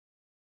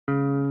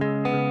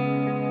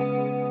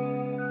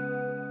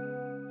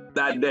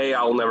That day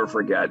I'll never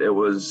forget. It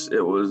was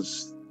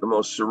the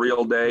most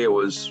surreal day. It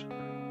was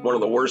one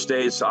of the worst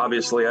days,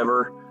 obviously,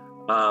 ever.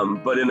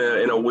 But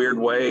in a weird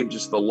way,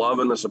 just the love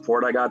and the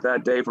support I got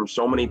that day from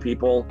so many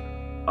people,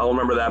 I'll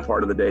remember that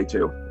part of the day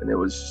too. And it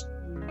was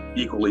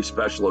equally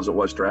special as it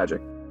was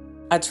tragic.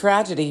 A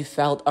tragedy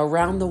felt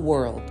around the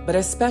world, but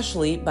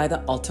especially by the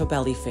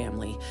Altobelli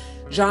family.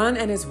 John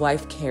and his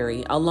wife,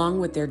 Carrie, along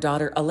with their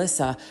daughter,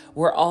 Alyssa,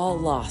 were all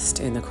lost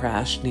in the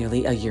crash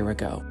nearly a year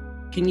ago.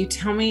 Can you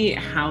tell me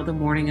how the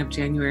morning of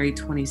January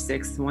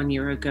 26th, 1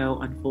 year ago,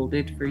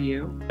 unfolded for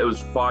you? It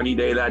was a foggy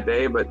day that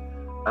day, but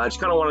I just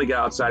kind of wanted to get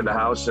outside the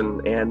house.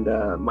 And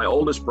my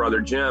oldest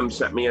brother, Jim,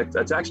 sent me a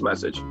text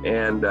message.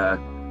 And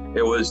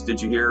it was,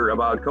 "Did you hear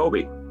about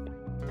Kobe?"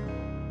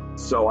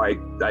 So I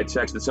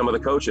texted some of the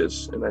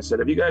coaches and I said,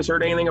 "Have you guys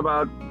heard anything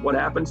about what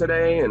happened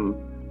today? And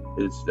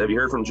have you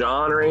heard from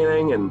John or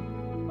anything?" And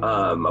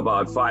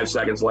about 5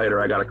 seconds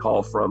later, I got a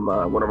call from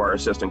one of our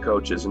assistant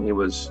coaches, and he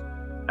was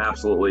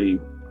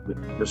absolutely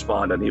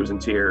despondent. He was in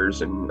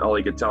tears, and all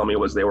he could tell me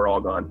was they were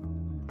all gone.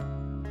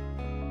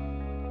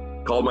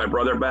 Called my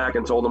brother back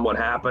and told him what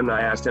happened.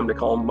 I asked him to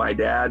call my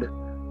dad.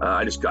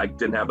 I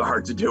didn't have the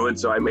heart to do it,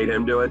 so I made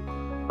him do it.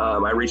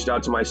 I reached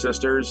out to my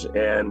sisters,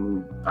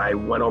 and I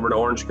went over to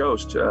Orange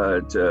Coast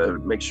to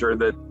make sure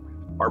that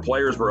our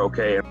players were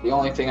okay. The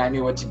only thing I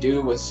knew what to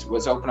do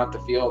was open up the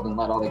field and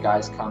let all the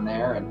guys come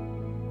there, and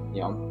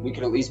we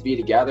could at least be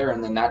together.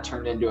 And then that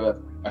turned into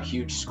a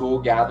huge school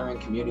gathering,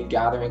 community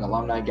gathering,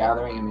 alumni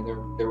gathering. I mean,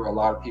 there were a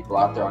lot of people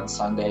out there on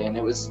Sunday, and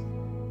it was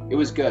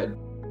good.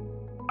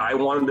 I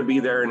wanted to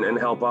be there and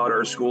help out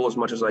our school as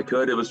much as I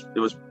could. It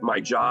was my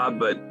job,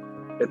 but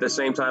at the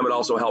same time, it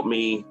also helped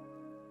me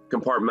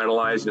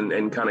compartmentalize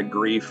and kind of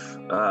grief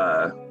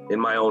in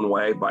my own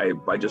way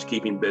by just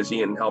keeping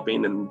busy and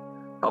helping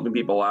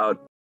people out.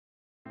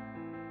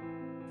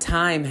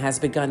 Time has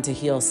begun to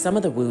heal some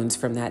of the wounds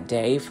from that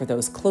day for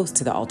those close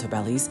to the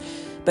Altobellis,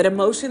 but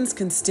emotions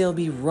can still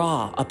be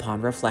raw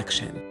upon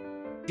reflection.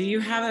 Do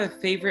you have a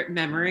favorite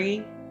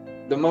memory?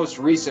 The most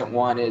recent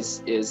one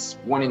is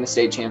winning the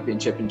state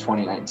championship in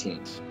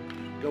 2019.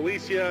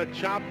 Galicia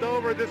chopped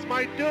over. This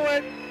might do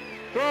it.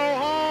 Throw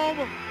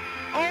home.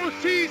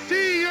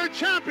 OCC, your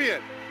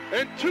champion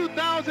in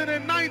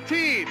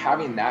 2019.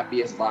 Having that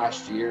be his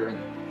last year, and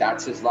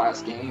that's his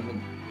last game,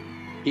 and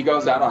he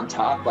goes out on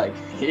top, like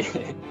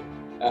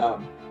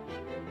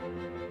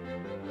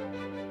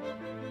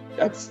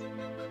that's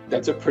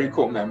a pretty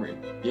cool memory,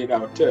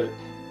 to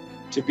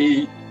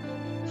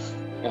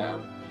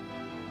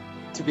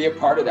be a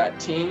part of that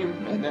team,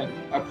 and then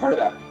a part of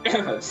that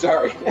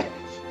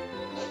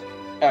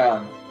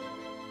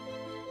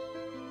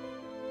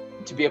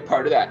to be a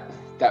part of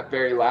that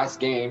very last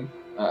game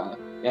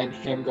and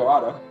him go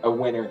out a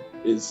winner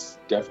is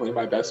definitely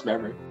my best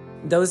memory.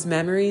 Those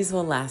memories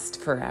will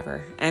last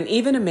forever. And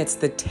even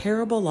amidst the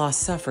terrible loss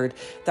suffered,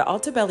 the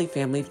Altobelli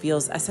family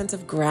feels a sense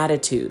of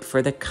gratitude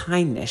for the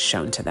kindness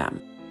shown to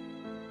them.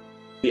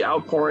 The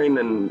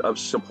outpouring of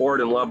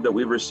support and love that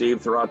we've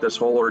received throughout this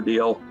whole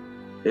ordeal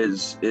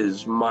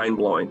is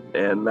mind-blowing.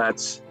 And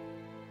that's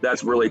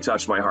really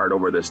touched my heart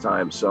over this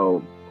time.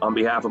 So on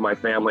behalf of my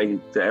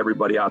family, to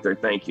everybody out there,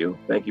 thank you.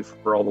 Thank you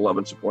for all the love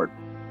and support.